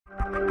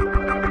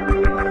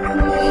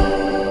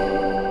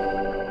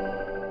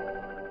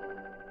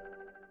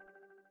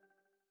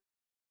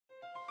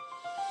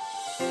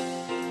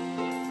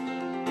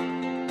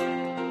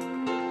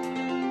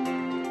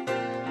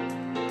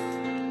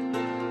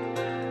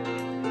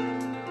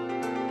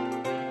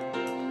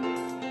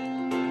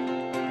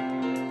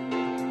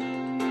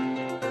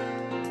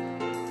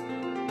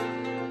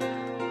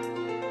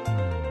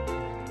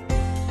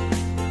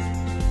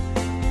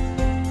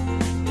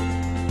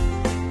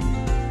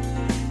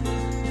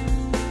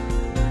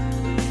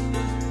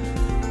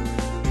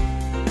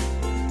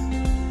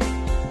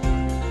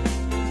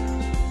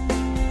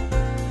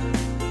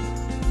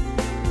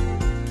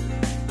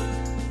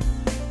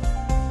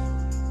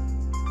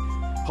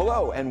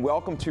Hello and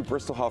welcome to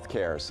Bristol Health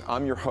Cares.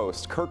 I'm your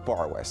host, Kurt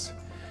Barwis.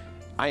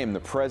 I am the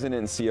president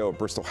and CEO of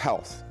Bristol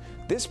Health.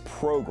 This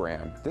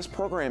program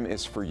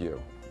is for you.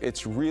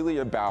 It's really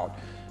about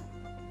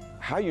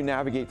how you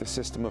navigate the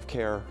system of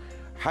care,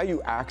 how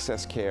you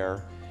access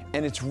care,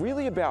 and it's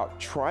really about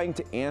trying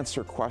to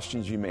answer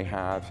questions you may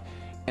have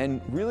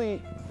and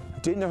really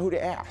didn't know who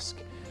to ask.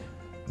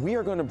 We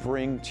are going to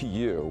bring to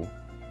you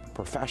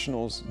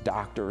professionals,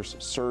 doctors,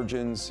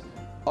 surgeons,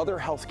 other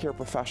healthcare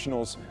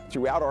professionals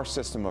throughout our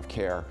system of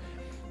care,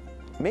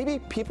 maybe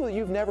people that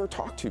you've never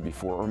talked to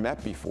before or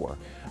met before,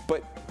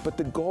 but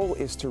the goal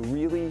is to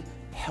really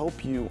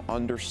help you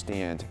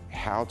understand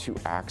how to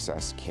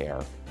access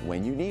care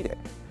when you need it.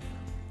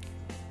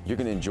 You're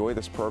going to enjoy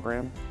this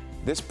program.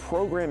 This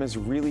program is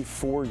really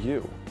for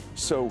you.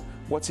 So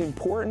what's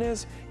important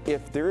is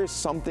if there is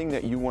something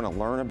that you want to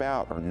learn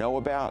about or know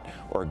about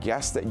or a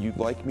guest that you'd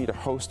like me to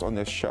host on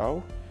this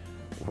show,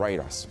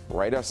 write us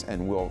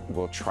and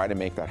we'll try to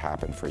make that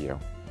happen for you.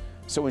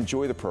 So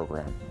enjoy the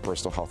program,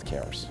 Bristol Health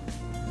Cares.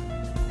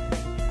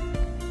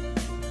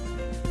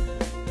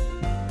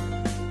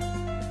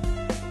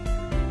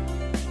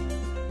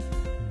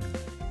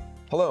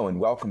 Hello and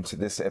welcome to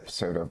this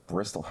episode of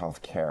Bristol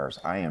Health Cares.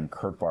 I am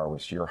Kurt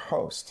Barwis, your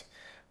host.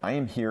 I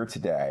am here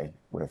today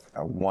with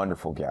a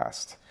wonderful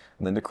guest,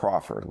 Linda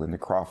Crawford. Linda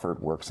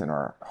Crawford works in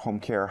our home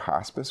care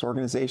hospice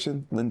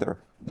organization. Linda,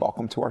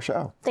 welcome to our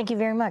show. Thank you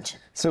very much.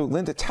 So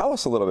Linda, tell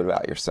us a little bit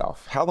about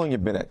yourself. How long have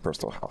you been at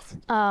Bristol Health?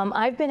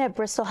 I've been at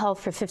Bristol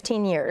Health for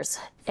 15 years,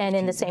 and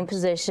in the same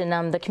position,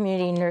 I'm the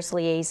community nurse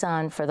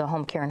liaison for the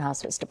home care and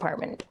hospice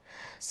department.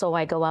 So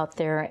I go out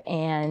there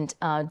and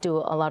do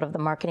a lot of the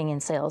marketing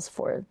and sales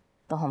for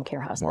the home care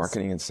hospice.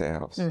 Marketing and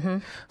sales. Mm-hmm.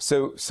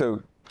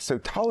 So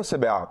tell us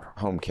about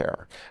home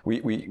care.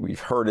 We've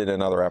heard it in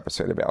another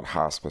episode about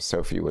hospice.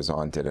 Sophie was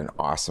on, did an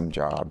awesome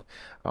job.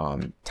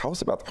 Tell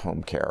us about the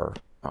home care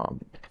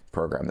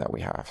program that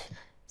we have.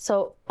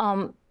 So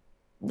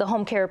the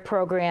home care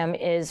program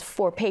is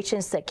for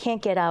patients that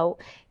can't get out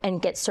and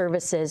get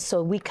services.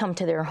 So we come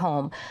to their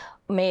home.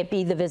 May it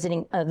be the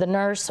visiting, the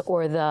nurse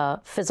or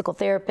the physical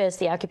therapist,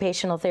 the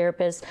occupational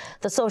therapist,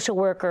 the social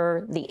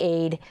worker, the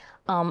aide,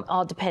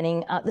 all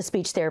depending, the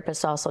speech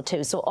therapist also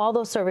too. So all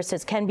those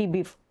services can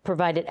be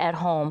provided at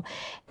home,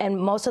 and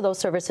most of those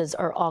services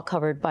are all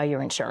covered by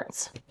your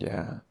insurance.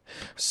 Yeah.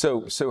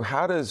 So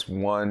how does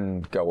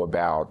one go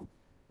about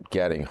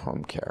getting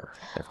home care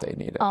if they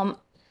need it?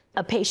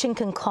 A patient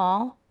can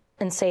call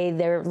and say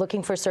they're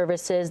looking for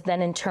services,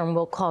 then in turn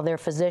we'll call their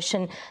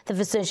physician. The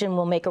physician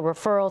will make a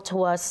referral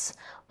to us.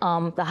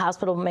 The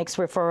hospital makes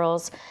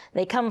referrals.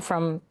 They come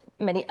from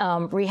many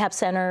rehab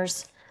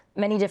centers,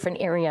 many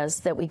different areas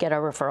that we get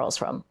our referrals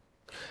from.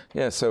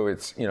 Yeah, so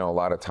it's, a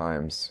lot of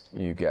times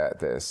you get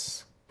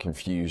this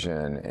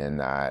confusion in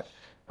that,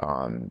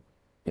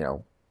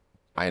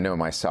 I know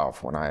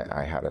myself when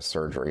I had a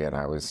surgery and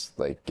I was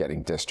like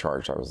getting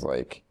discharged, I was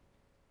like,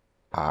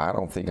 I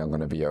don't think I'm going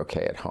to be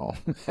okay at home.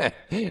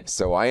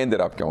 So I ended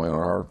up going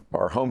on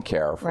our home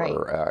care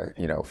for,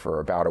 for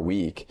about a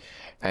week.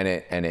 And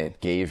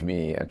it gave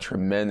me a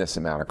tremendous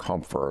amount of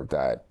comfort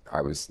that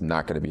I was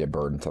not going to be a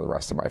burden to the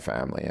rest of my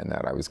family and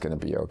that I was going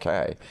to be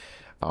okay.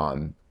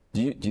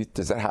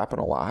 Does that happen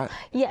a lot?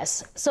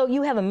 Yes. So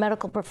you have a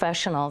medical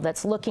professional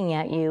that's looking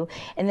at you,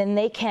 and then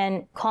they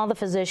can call the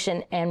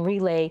physician and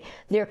relay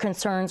their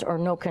concerns or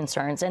no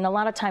concerns. And a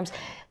lot of times,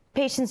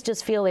 patients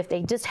just feel if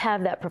they just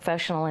have that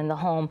professional in the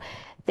home,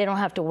 they don't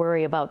have to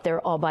worry about they're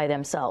all by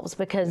themselves,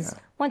 because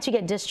once you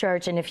get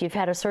discharged and if you've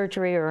had a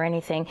surgery or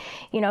anything,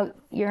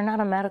 you're not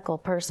a medical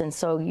person,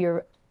 so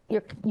you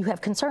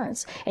have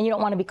concerns and you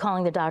don't want to be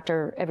calling the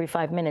doctor every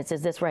 5 minutes.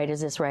 Is this right? Is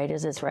this right?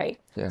 Is this right?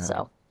 Yeah.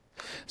 So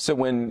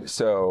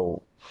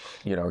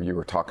you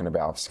were talking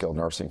about skilled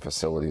nursing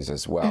facilities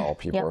as well.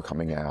 People are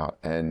coming out,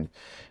 and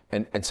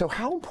so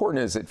how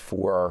important is it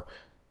for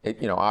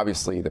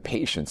obviously the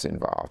patient's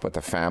involved, but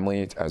the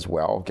family as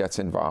well gets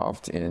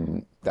involved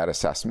in that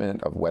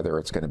assessment of whether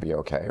it's going to be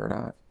okay or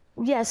not?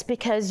 Yes,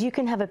 because you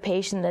can have a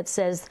patient that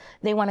says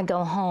they want to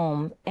go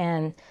home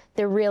and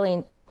they're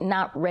really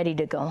not ready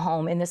to go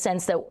home, in the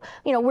sense that,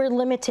 we're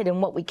limited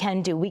in what we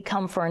can do. We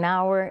come for an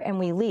hour and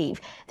we leave.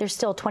 There's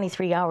still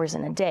 23 hours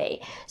in a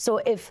day. So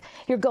if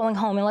you're going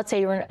home, and let's say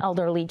you're an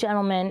elderly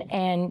gentleman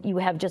and you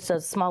have just a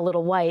small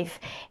little wife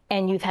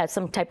and you've had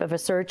some type of a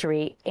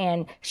surgery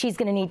and she's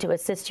going to need to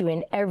assist you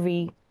in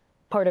every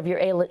part of your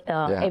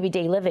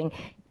everyday living,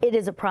 it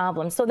is a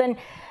problem. So then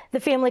the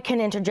family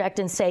can interject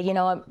and say,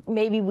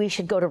 maybe we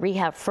should go to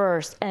rehab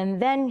first and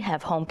then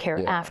have home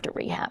care after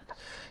rehab.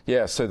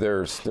 Yeah, so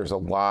there's a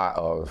lot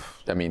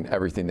of,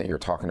 everything that you're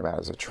talking about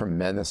is a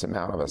tremendous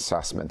amount of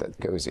assessment that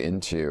goes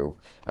into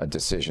a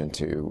decision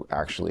to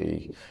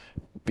actually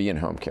be in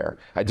home care.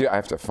 I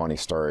have a funny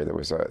story. There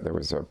was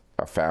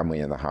a family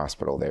in the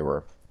hospital. They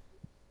were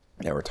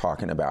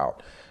talking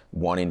about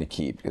wanting to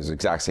keep, it was the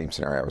exact same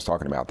scenario I was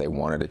talking about. They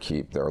wanted to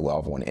keep their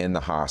loved one in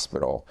the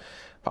hospital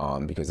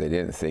because they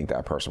didn't think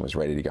that person was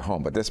ready to go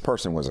home. But this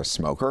person was a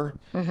smoker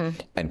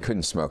and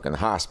couldn't smoke in the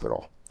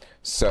hospital.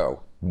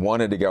 So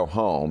wanted to go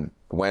home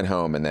went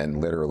home, and then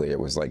literally it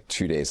was like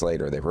 2 days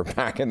later they were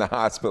back in the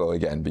hospital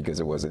again because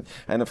it wasn't.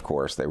 And of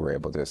course they were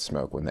able to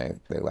smoke when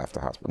they left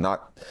the hospital.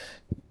 Not.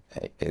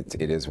 It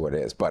is what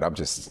it is. But I'm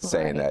just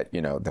saying that, you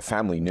know, the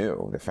family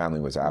knew. The family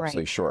was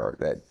absolutely sure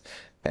that.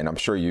 And I'm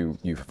sure you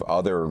have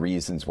other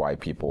reasons why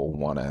people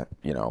want to,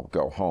 you know,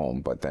 go home,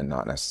 but then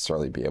not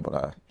necessarily be able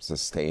to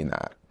sustain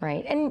that.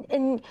 Right.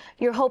 And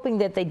you're hoping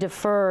that they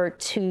defer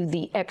to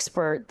the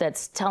expert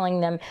that's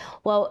telling them,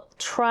 well,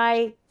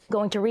 try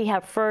going to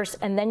rehab first,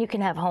 and then you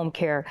can have home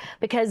care,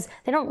 because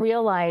they don't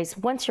realize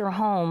once you're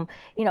home,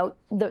 you know,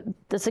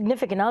 the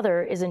significant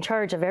other is in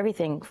charge of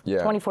everything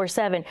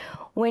 24/7.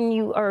 When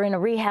you are in a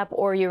rehab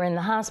or you're in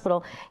the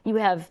hospital, you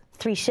have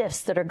 3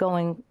 shifts that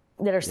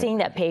are seeing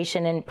that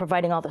patient and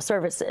providing all the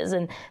services,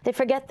 and they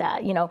forget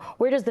that. You know,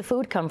 where does the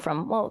food come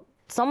from? Well,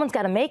 someone's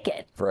got to make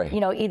it. Right. You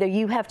know, either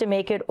you have to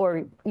make it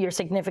or your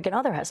significant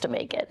other has to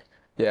make it.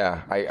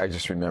 Yeah, I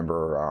just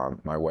remember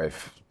my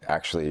wife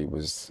actually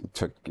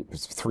took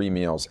 3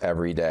 meals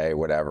every day,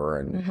 whatever,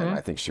 and I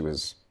think she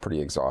was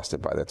pretty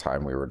exhausted by the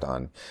time we were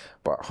done.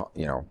 But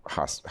you know,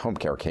 home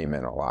care came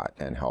in a lot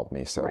and helped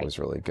me, so it was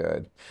really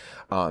good.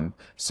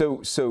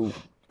 So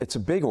it's a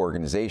big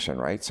organization,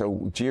 right?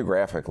 So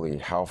geographically,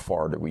 how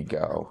far do we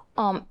go?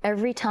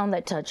 Every town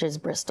that touches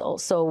Bristol.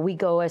 So we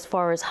go as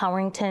far as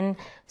Harrington,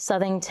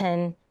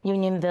 Southington,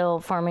 Unionville,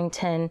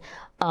 Farmington,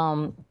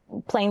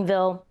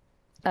 Plainville,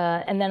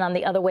 and then on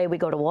the other way we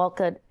go to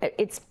Walcott.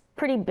 It's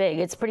pretty big.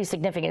 It's pretty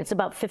significant. It's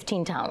about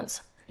 15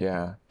 towns.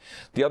 Yeah.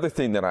 The other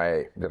thing that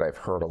I've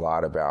heard a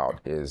lot about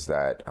is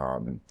that,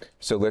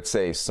 so let's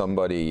say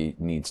somebody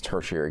needs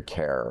tertiary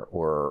care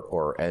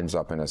or ends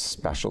up in a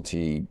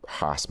specialty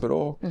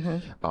hospital,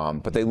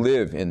 but they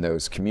live in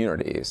those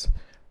communities.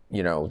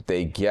 You know,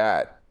 they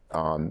get,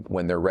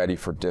 when they're ready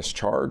for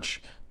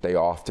discharge, they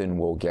often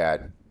will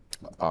get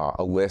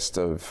a list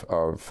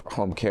of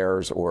home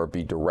cares or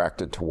be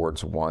directed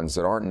towards ones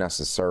that aren't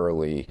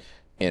necessarily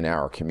in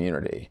our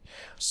community.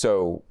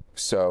 So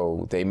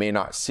they may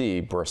not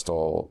see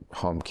Bristol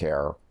home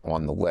care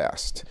on the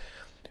list,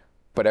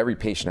 but every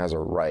patient has a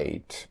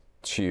right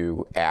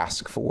to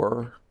ask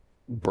for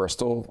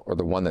Bristol or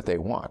the one that they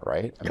want,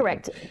 right?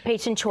 Correct.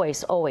 Patient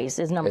choice always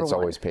is number one. It's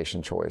always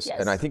patient choice. Yes.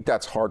 And I think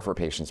that's hard for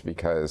patients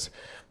because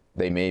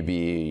they may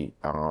be,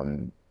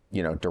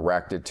 you know,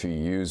 directed to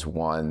use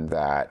one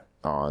that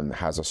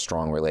has a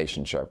strong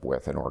relationship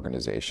with an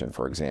organization,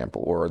 for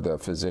example, or the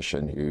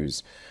physician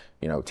who's,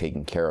 you know,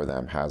 taking care of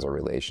them has a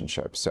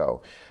relationship.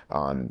 So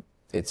I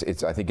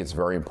think it's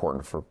very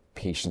important for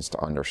patients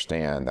to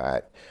understand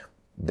that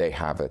they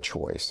have a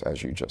choice,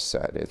 as you just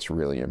said. It's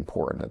really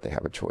important that they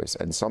have a choice.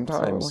 And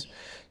sometimes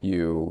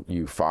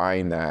you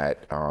find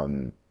that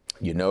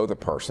you know the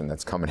person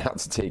that's coming out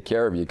to take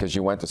care of you because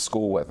you went to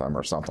school with them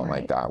or something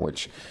like that,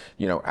 which,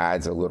 you know,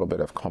 adds a little bit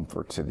of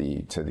comfort to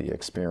the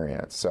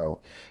experience. So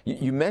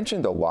you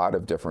mentioned a lot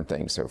of different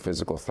things, so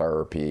physical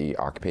therapy,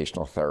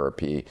 occupational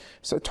therapy.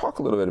 So talk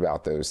a little bit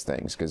about those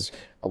things, because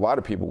a lot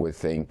of people would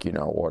think, you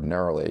know,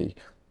 ordinarily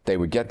they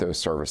would get those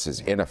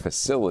services in a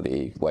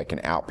facility, like an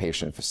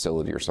outpatient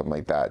facility or something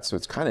like that. So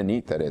it's kind of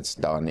neat that it's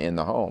done in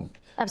the home.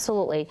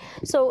 Absolutely.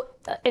 So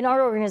in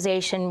our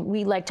organization,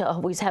 we like to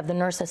always have the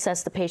nurse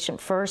assess the patient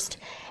first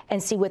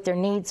and see what their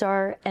needs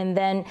are, and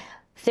then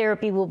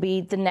therapy will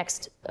be the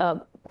next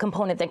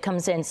component that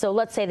comes in. So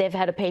let's say they've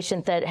had a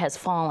patient that has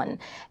fallen.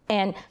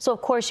 And so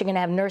of course you're going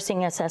to have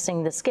nursing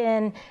assessing the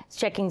skin,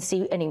 checking to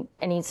see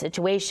any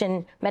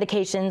situation,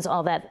 medications,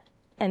 all that.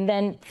 And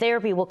then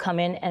therapy will come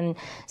in and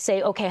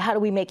say, okay, how do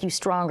we make you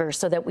stronger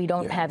so that we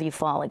don't have you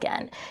fall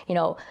again? You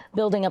know,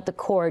 building up the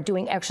core,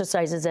 doing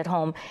exercises at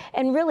home.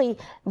 And really,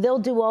 they'll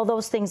do all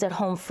those things at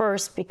home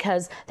first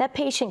because that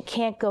patient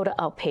can't go to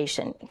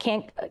outpatient,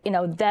 can't, you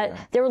know,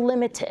 they're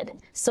limited.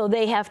 So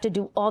they have to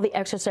do all the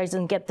exercises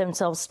and get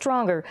themselves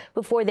stronger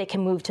before they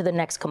can move to the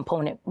next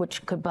component,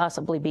 which could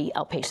possibly be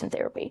outpatient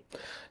therapy.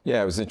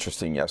 Yeah, it was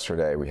interesting.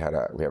 Yesterday, we have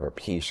a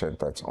patient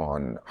that's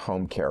on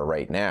home care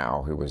right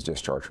now who was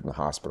discharged from the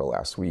hospital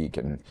last week,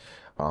 and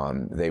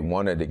they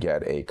wanted to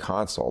get a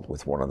consult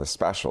with one of the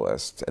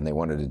specialists, and they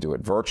wanted to do it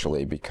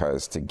virtually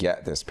because to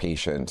get this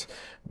patient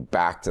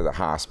back to the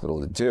hospital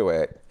to do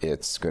it,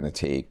 it's going to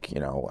take, you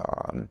know,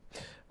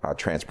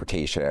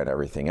 transportation and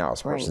everything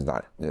else. The person's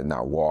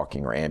not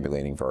walking or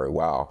ambulating very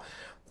well.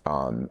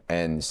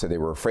 And so they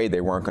were afraid they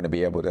weren't going to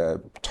be able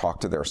to talk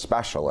to their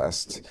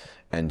specialist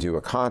and do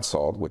a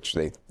consult, which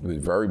they was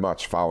very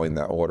much following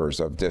the orders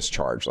of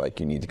discharge, like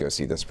you need to go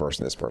see this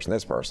person, this person,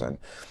 this person.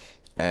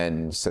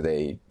 And so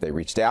they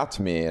reached out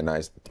to me, and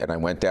I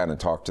went down and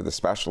talked to the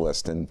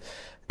specialist, and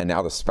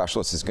now the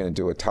specialist is going to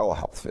do a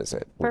telehealth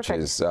visit, which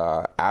is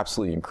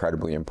absolutely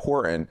incredibly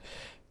important.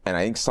 And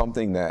I think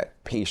something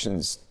that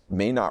patients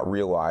may not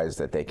realize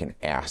that they can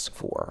ask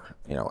for.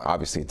 You know,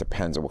 obviously it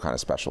depends on what kind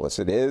of specialist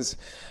it is,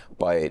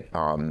 but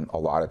a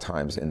lot of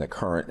times in the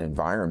current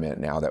environment,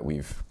 now that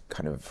we've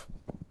kind of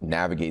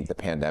navigated the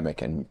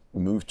pandemic and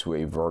moved to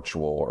a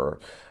virtual or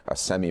a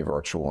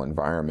semi-virtual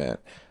environment,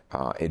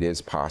 it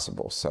is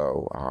possible.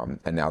 So,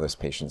 and now this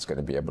patient's going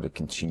to be able to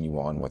continue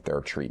on with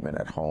their treatment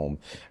at home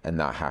and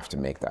not have to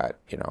make that,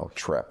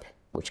 trip,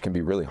 which can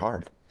be really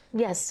hard.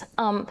 Yes.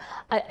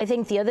 I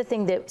think the other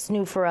thing that's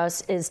new for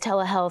us is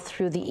telehealth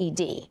through the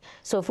ED.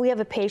 So if we have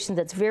a patient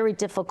that's very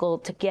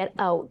difficult to get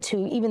out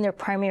to even their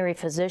primary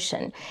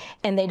physician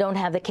and they don't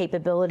have the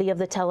capability of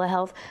the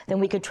telehealth, then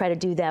we could try to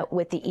do that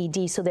with the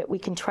ED so that we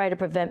can try to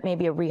prevent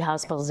maybe a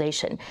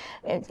rehospitalization.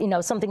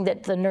 Something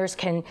that the nurse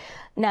can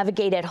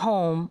navigate at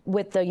home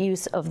with the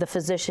use of the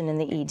physician and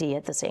the ED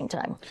at the same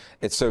time.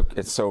 It's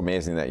so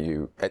amazing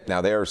that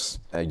now there's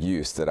a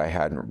use that I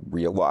hadn't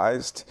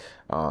realized.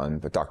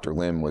 But Dr.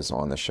 Lim was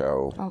on the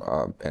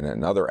show in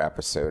another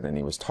episode, and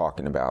he was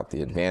talking about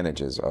the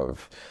advantages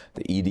of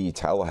the ED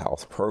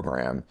telehealth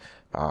program.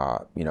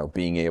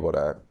 Being able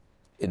to,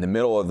 in the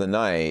middle of the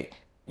night,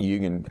 you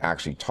can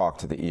actually talk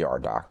to the ER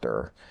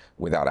doctor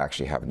without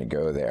actually having to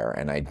go there.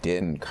 And I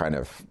didn't kind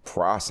of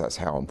process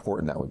how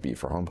important that would be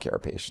for home care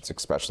patients,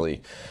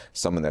 especially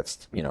someone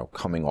that's,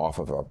 coming off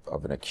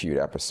of an acute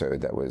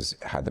episode that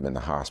had them in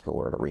the hospital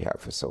or at a rehab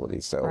facility.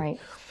 So. Right.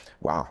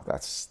 Wow,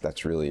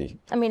 that's really.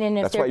 I mean, and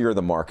that's why you're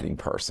the marketing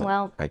person.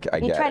 Well, I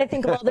you get try to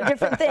think of all the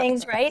different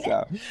things, right?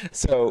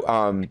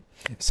 So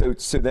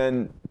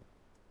then,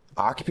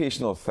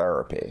 occupational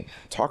therapy.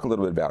 Talk a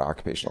little bit about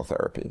occupational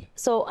therapy.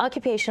 So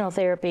occupational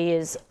therapy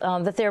is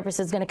the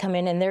therapist is going to come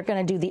in and they're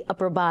going to do the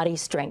upper body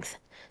strength.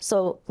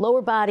 So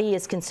lower body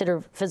is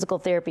considered physical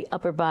therapy.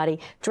 Upper body,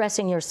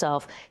 dressing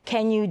yourself.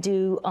 Can you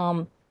do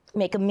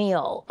make a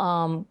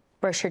meal,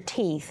 brush your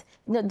teeth?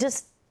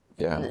 Just.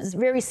 Yeah. It's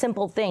very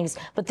simple things,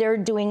 but they're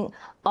doing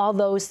all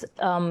those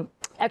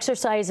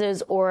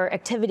exercises or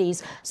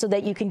activities so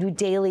that you can do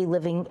daily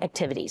living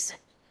activities.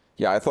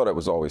 Yeah, I thought it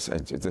was always,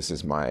 this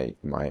is my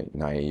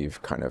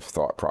naive kind of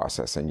thought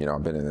process, and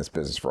I've been in this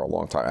business for a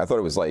long time. I thought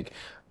it was like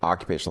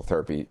occupational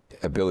therapy,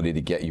 ability to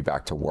get you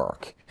back to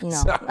work. No.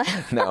 So,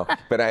 no,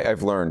 but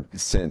I've learned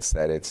since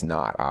that it's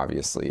not,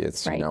 obviously.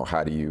 It's, right.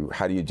 How do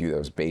you do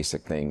those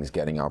basic things,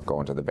 getting up,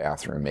 going to the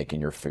bathroom,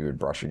 making your food,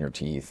 brushing your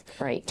teeth,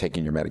 right.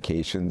 taking your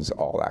medications,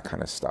 all that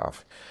kind of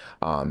stuff.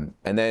 And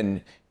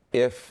then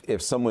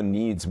if someone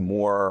needs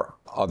more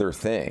other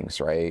things,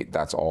 right,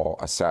 that's all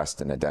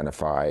assessed and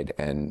identified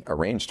and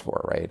arranged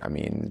for, right? I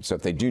mean, so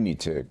if they do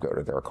need to go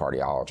to their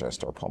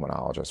cardiologist or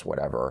pulmonologist,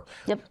 whatever,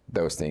 yep.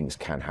 Those things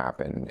can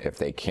happen. If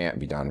they can't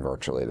be done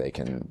virtually,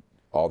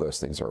 all those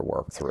things are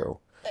worked through.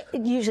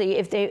 Usually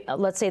if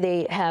let's say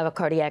they have a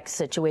cardiac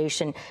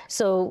situation,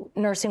 so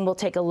nursing will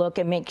take a look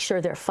and make sure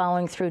they're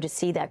following through to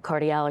see that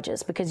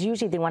cardiologist, because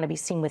usually they want to be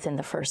seen within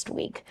the first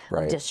week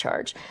right. of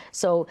discharge.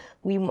 So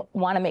we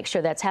want to make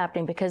sure that's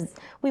happening, because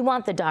we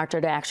want the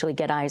doctor to actually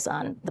get eyes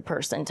on the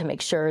person to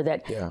make sure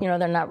that,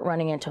 they're not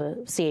running into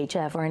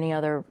CHF or any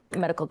other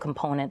medical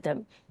component that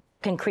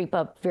can creep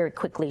up very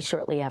quickly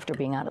shortly after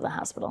being out of the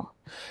hospital.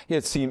 Yeah,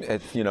 it seems,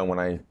 when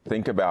I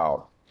think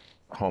about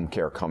home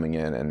care coming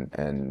in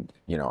and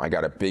I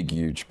got a big,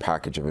 huge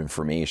package of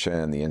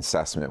information. The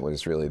assessment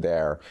was really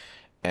there.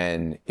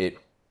 And it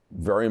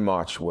very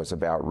much was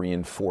about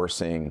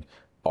reinforcing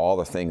all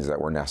the things that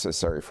were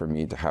necessary for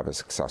me to have a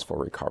successful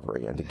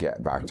recovery and to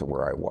get back to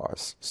where I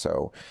was.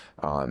 So,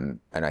 and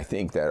I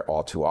think that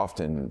all too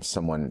often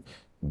someone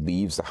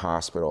leaves the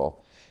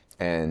hospital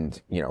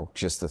and,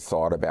 just the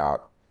thought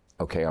about,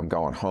 okay, I'm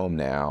going home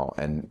now,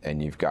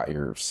 and you've got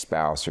your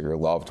spouse or your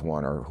loved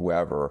one or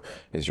whoever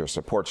is your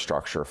support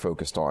structure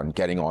focused on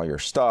getting all your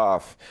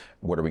stuff.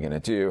 What are we going to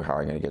do? How are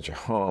we going to get you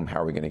home?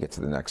 How are we going to get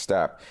to the next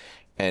step?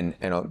 And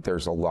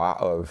there's a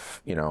lot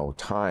of,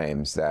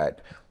 times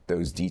that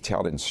those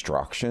detailed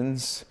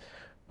instructions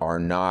are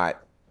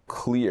not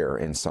clear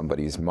in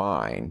somebody's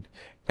mind.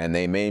 And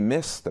they may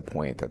miss the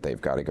point that they've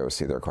got to go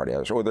see their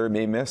cardiologist, or they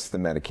may miss the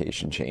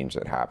medication change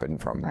that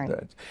happened from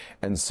right.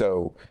 And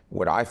so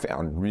what I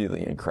found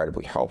really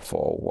incredibly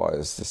helpful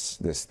was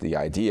the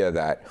idea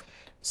that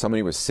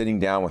somebody was sitting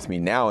down with me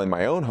now in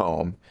my own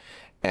home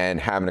and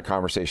having a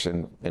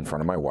conversation in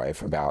front of my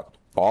wife about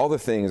all the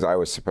things I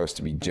was supposed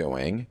to be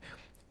doing,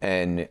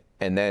 and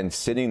then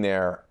sitting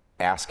there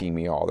asking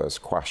me all those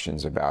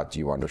questions about, do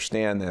you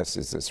understand this?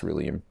 Is this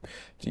really,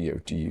 do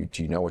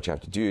you know what you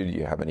have to do? Do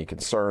you have any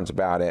concerns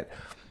about it?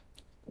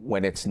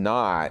 When it's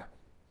not,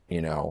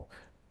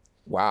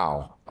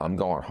 wow, I'm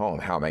going home.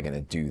 How am I going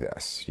to do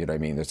this? You know what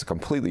I mean? It's a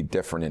completely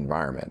different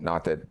environment.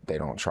 Not that they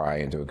don't try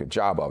and do a good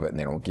job of it and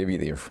they don't give you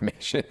the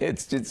information.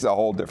 It's a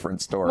whole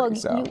different story. Well,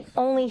 so. You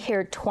only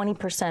hear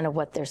 20% of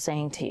what they're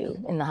saying to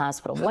you in the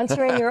hospital. Once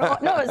you're in your own,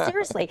 no,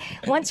 seriously,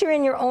 once you're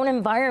in your own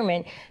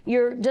environment,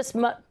 you're just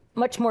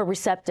much more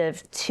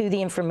receptive to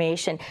the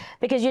information,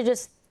 because you're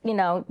just,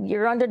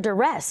 you're under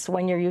duress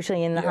when you're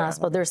usually in the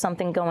hospital. There's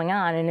something going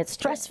on and it's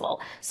stressful.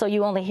 So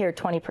you only hear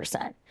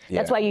 20%.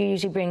 That's why you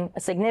usually bring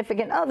a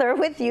significant other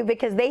with you,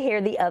 because they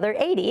hear the other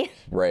 80.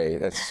 Right.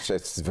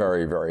 That's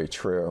very, very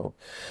true.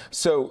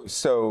 So,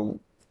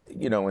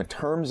 in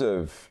terms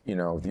of,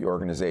 the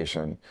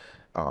organization,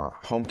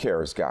 home care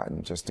has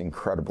gotten just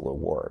incredible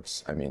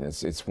awards. I mean,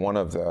 it's one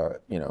of the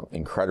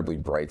incredibly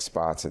bright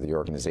spots of the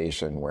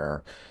organization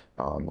where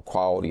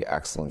quality,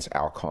 excellence,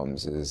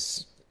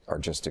 outcomes are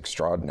just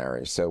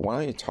extraordinary. So why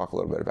don't you talk a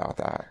little bit about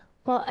that?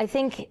 Well, I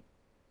think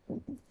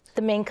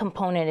the main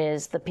component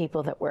is the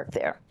people that work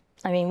there.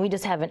 I mean, we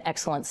just have an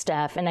excellent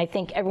staff, and I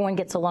think everyone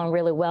gets along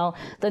really well.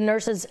 The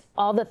nurses,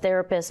 all the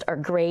therapists are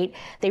great.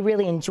 They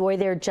really enjoy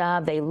their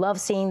job. They love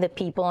seeing the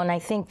people, and I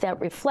think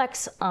that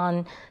reflects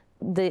on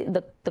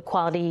the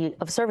quality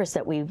of service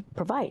that we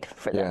provide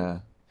for them. Yeah,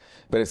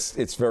 but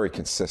it's very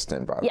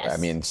consistent, by the way. I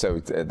mean, so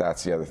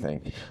that's the other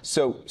thing.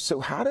 So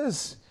how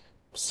does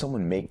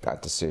someone make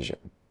that decision?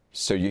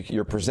 So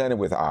you're presented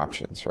with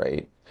options,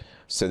 right?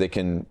 So they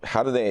can,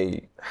 how do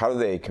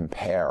they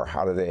compare?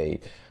 How do they,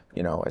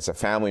 as a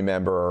family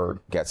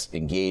member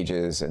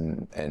engages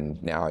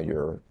and now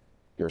your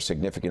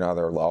significant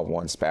other, loved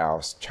one,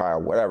 spouse,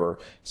 child, whatever,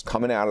 is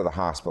coming out of the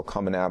hospital,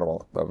 coming out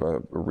of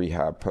a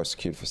rehab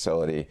post-acute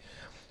facility,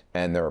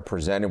 and they're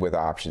presented with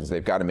options.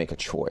 They've got to make a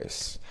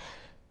choice.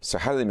 So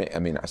how do they make, I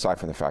mean, aside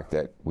from the fact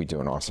that we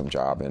do an awesome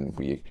job and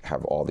we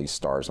have all these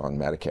stars on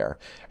Medicare,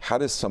 how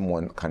does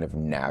someone kind of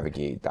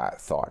navigate that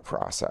thought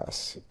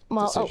process,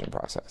 decision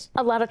process?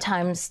 A lot of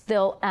times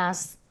they'll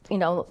ask,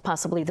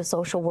 possibly the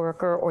social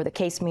worker or the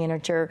case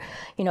manager,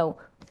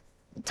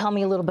 tell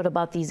me a little bit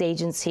about these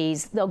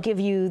agencies. They'll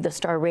give you the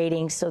star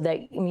ratings so that,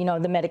 the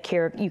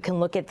Medicare, you can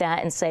look at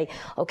that and say,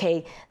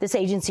 okay, this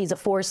agency is a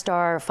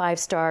 4-star,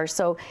 5-star.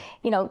 So,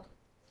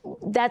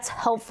 that's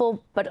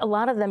helpful, but a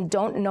lot of them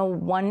don't know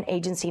one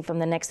agency from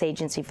the next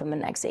agency from the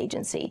next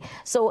agency.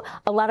 So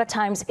a lot of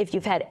times, if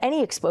you've had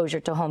any exposure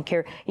to home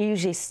care, you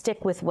usually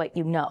stick with what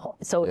you know.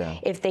 So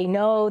if they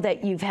know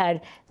that you've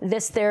had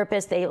this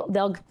therapist,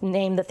 they'll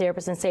name the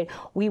therapist and say,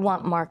 we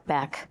want Mark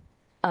back,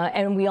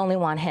 and we only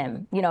want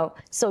him.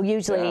 So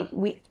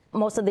usually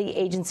most of the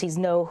agencies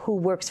know who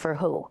works for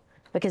who,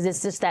 because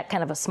it's just that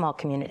kind of a small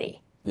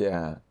community.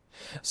 Yeah.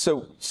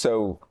 So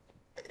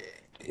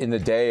in the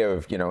day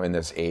of, in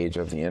this age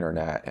of the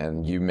internet,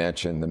 and you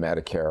mentioned the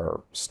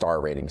Medicare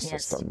star rating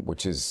system,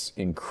 which is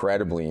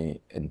incredibly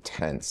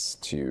intense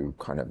to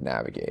kind of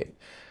navigate.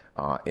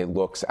 It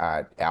looks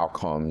at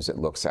outcomes, it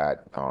looks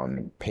at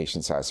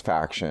patient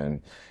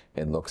satisfaction,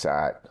 it looks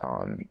at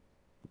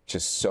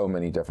just so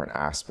many different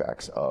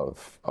aspects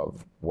of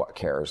what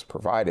care is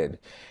provided.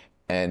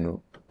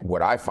 And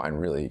what I find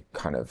really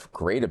kind of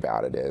great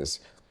about it is,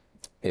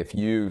 if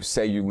you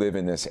say you live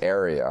in this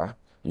area,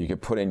 you can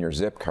put in your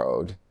zip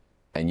code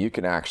and you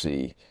can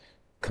actually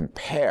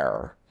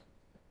compare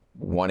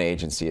one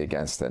agency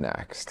against the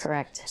next.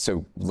 Correct.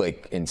 So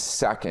like in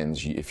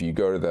seconds, if you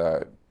go to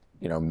the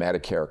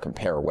Medicare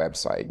Compare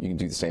website, you can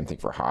do the same thing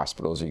for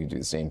hospitals, you can do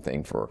the same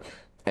thing for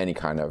any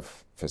kind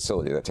of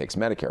facility that takes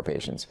Medicare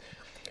patients.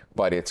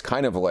 But it's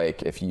kind of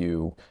like if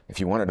you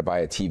wanted to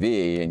buy a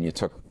TV and you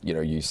took,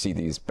 you see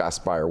these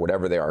Best Buy or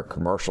whatever they are,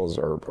 commercials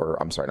or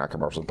I'm sorry, not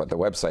commercials, but the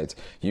websites,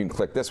 you can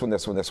click this one,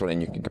 this one, this one,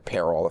 and you can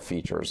compare all the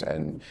features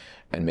and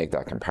make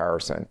that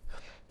comparison.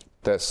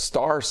 The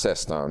star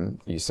system,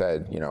 you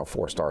said,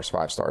 4 stars,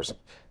 5 stars.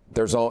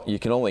 You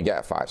can only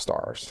get 5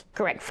 stars.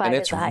 Correct. 5 and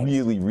is it's the highest.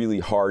 really, really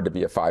hard to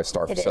be a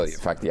 5-star facility. Is.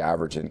 In fact, the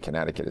average in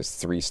Connecticut is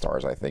 3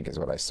 stars, I think, is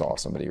what I saw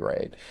somebody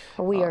write.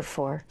 We are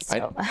 4.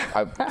 So.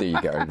 There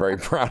you go. I'm very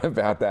proud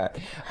about that.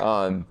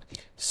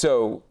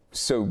 So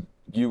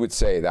you would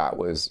say that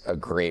was a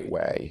great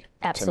way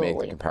to make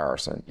the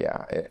comparison.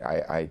 Yeah,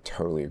 I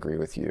totally agree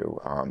with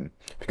you,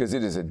 because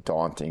it is a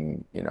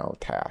daunting,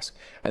 task.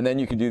 And then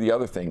you can do the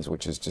other things,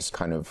 which is just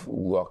kind of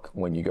look,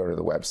 when you go to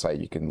the website,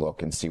 you can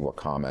look and see what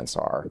comments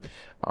are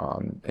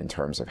in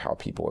terms of how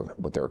people,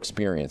 what their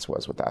experience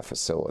was with that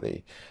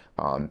facility.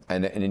 And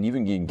then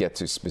even you can get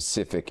to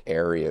specific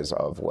areas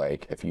of,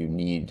 like, if you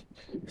need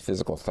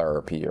physical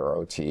therapy or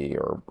OT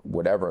or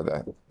whatever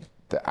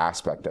the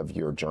aspect of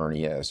your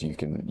journey is, you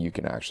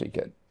can actually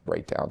get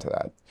right down to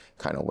that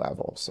kind of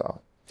level.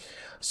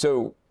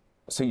 So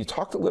you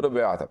talked a little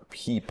bit about the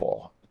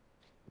people.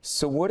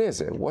 So what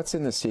is it? What's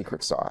in the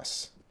secret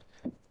sauce?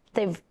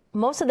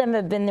 Most of them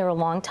have been there a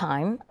long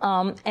time,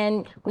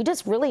 and we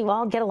just really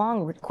all get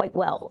along quite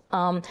well.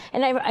 And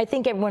I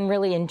think everyone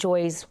really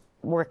enjoys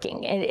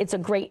working, and it's a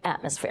great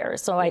atmosphere.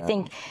 So I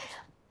think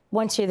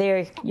once you're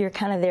there, you're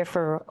kind of there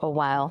for a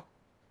while.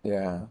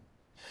 Yeah.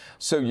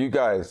 So you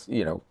guys,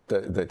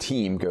 the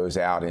team goes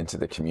out into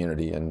the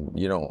community, and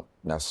you don't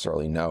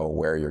necessarily know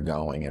where you're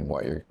going and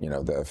what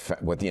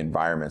what the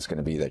environment's going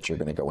to be that you're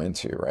going to go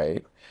into,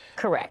 right?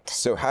 Correct.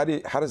 So how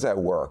does that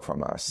work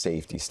from a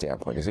safety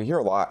standpoint? Because I hear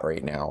a lot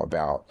right now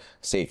about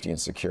safety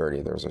and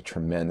security. There's a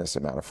tremendous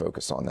amount of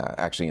focus on that,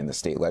 actually, in the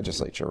state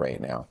legislature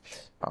right now.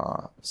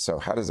 So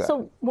how does that?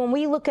 So when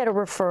we look at a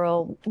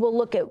referral, we'll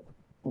look at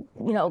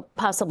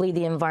possibly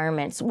the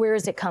environments. Where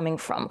is it coming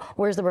from?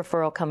 Where's the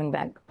referral coming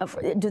back?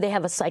 Do they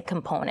have a psych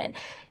component?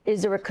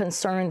 Is there a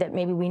concern that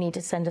maybe we need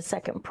to send a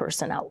second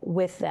person out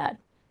with that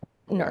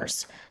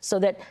nurse? So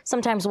that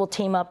sometimes we'll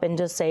team up and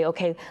just say,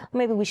 okay,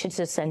 maybe we should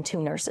just send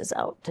 2 nurses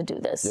out to do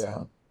this.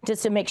 Yeah.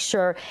 just to make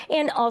sure.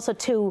 And also,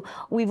 too,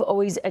 we've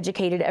always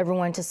educated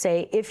everyone to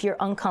say, if you're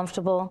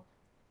uncomfortable,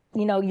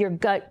 you know, your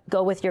gut,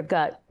 go with your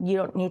gut. You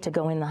don't need to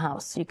go in the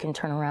house. You can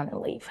turn around and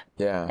leave.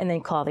 Yeah. And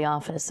then call the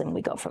office, and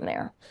we go from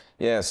there.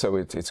 Yeah, so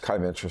it's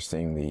kind of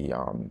interesting.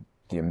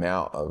 The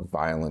amount of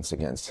violence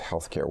against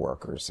healthcare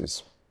workers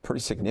is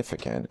pretty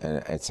significant,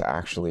 and it's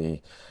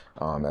actually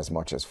as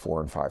much as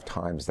 4 and 5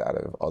 times that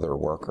of other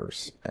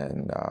workers.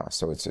 And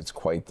so it's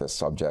quite the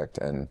subject,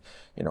 and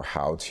you know,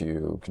 how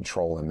to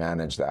control and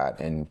manage that.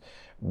 And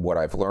what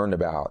I've learned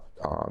about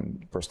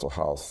Bristol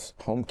Health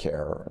home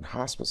care and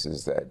hospice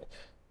is that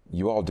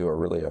you all do a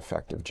really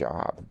effective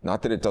job.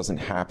 Not that it doesn't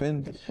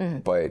happen,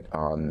 but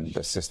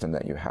the system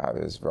that you have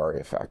is very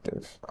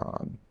effective.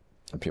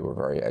 And people are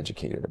very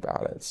educated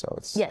about it, so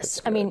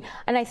it's I mean,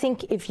 and I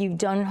think if you've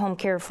done home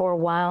care for a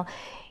while,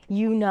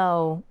 you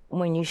know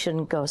when you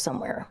shouldn't go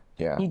somewhere.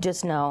 Yeah. You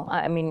just know.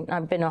 I mean,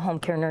 I've been a home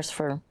care nurse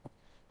for,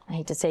 I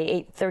hate to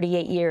say,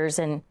 38 years,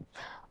 and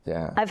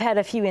yeah, I've had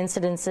a few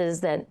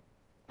incidences that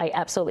I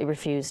absolutely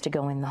refuse to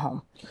go in the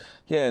home.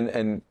 Yeah,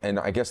 and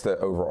I guess the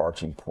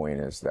overarching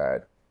point is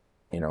that,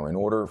 you know, in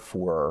order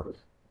for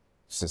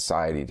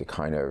society to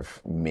kind of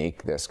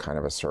make this kind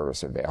of a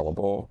service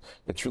available,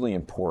 it's really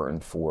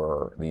important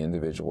for the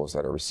individuals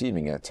that are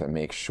receiving it to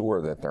make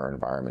sure that their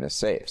environment is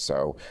safe.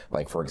 So,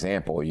 like, for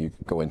example, you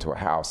go into a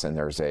house and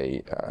there's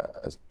a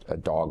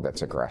dog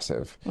that's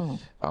aggressive.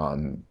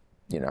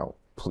 You know,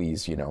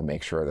 please, you know,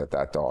 make sure that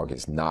that dog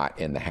is not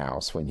in the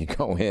house when you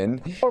go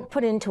in. Or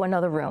put into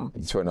another room.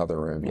 To another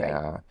room, Right.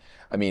 yeah.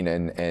 I mean,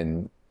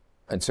 and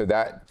so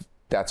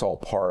that's all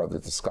part of the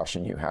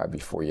discussion you have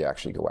before you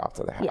actually go out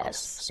to the house. Yes.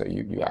 So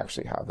you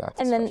actually have that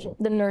And discussion.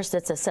 then the nurse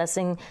that's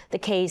assessing the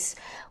case,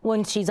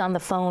 when she's on the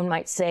phone,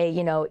 might say,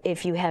 you know,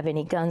 if you have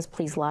any guns,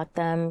 please lock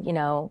them, you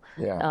know,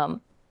 Yeah.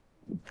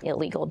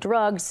 Illegal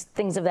drugs,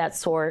 things of that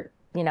sort,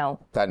 you know.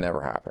 That never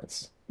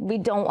happens. We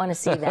don't want to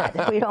see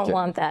that. We don't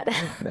want that.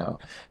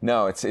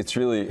 No, it's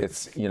really,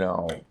 you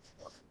know,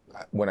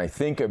 when I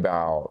think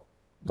about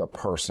the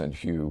person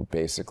who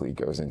basically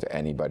goes into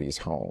anybody's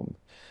home,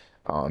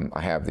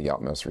 I have the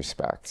utmost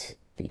respect,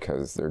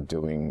 because they're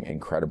doing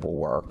incredible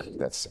work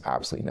that's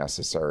absolutely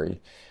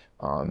necessary,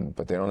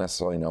 but they don't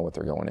necessarily know what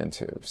they're going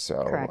into.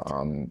 So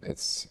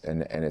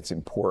it's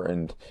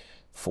important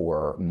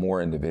for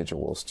more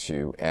individuals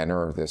to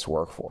enter this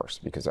workforce,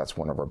 because that's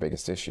one of our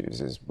biggest issues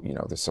is, you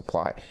know, the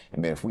supply. I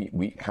mean, if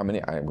we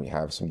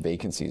have some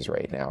vacancies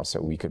right now, so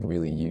we could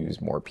really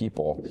use more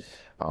people,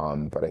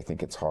 but I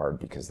think it's hard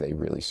because they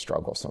really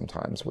struggle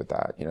sometimes with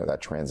that, you know, that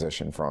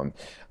transition from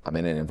I'm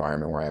in an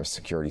environment where I have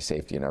security,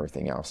 safety, and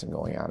everything else, and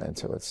going out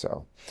into it.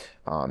 So,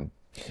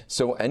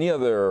 so any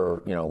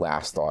other, you know,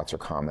 last thoughts or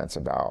comments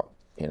about,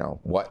 you know,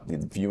 what the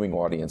viewing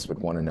audience would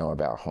want to know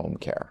about home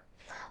care?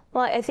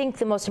 Well, I think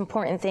the most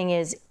important thing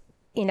is,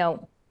 you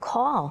know,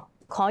 call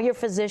your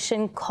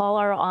physician, call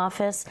our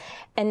office,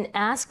 and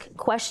ask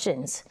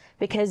questions,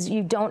 because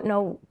you don't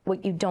know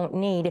what you don't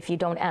need if you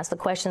don't ask the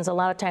questions. A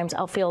lot of times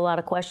I'll feel a lot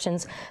of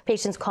questions,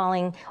 patients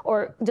calling,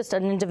 or just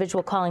an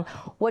individual calling,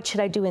 what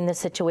should I do in this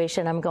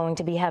situation? I'm going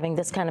to be having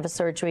this kind of a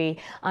surgery.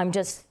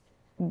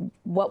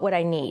 What would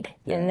I need?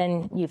 Yeah. And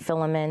then you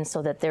fill them in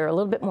so that they're a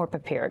little bit more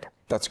prepared.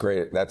 That's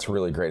great. That's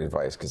really great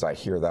advice, because I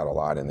hear that a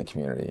lot in the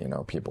community. You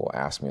know, people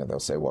ask me, they'll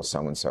say, well,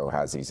 so-and-so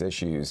has these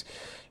issues,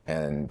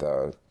 and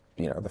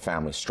you know, the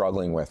family's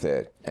struggling with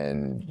it,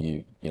 and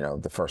you know,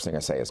 the first thing I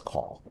say is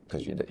call,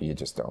 because you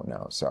just don't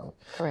know. So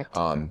correct.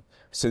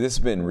 So this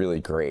has been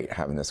really great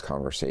having this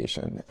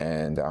conversation,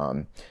 and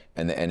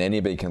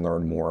anybody can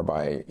learn more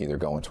by either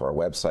going to our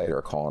website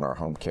or calling our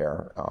home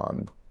care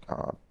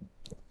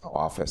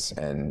office,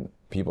 and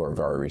people are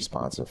very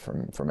responsive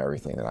from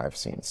everything that I've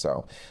seen.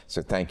 So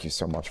thank you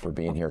so much for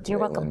being here today, You're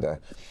welcome.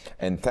 Linda.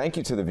 And thank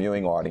you to the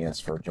viewing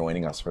audience for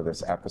joining us for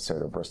this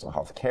episode of Bristol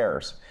Health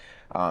Cares.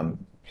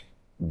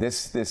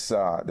 This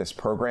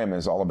program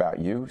is all about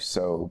you,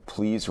 so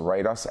please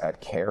write us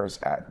at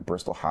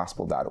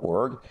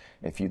cares@bristolhospital.org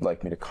if you'd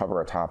like me to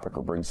cover a topic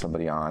or bring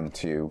somebody on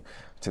to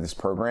this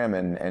program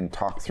and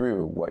talk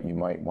through what you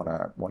might want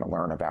to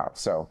learn about.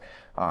 So,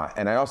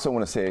 and I also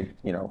want to say,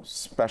 you know,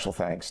 special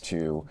thanks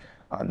to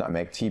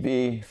Nutmeg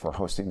TV for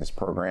hosting this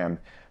program.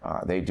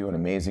 They do an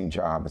amazing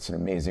job. It's an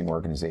amazing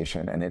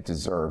organization, and it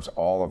deserves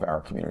all of our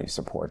community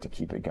support to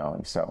keep it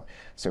going. So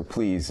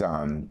please,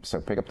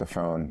 so pick up the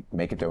phone,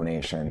 make a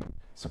donation,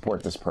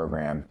 support this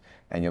program,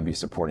 and you'll be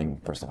supporting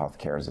Bristol Health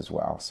Cares as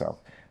well. So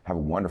have a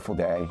wonderful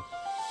day.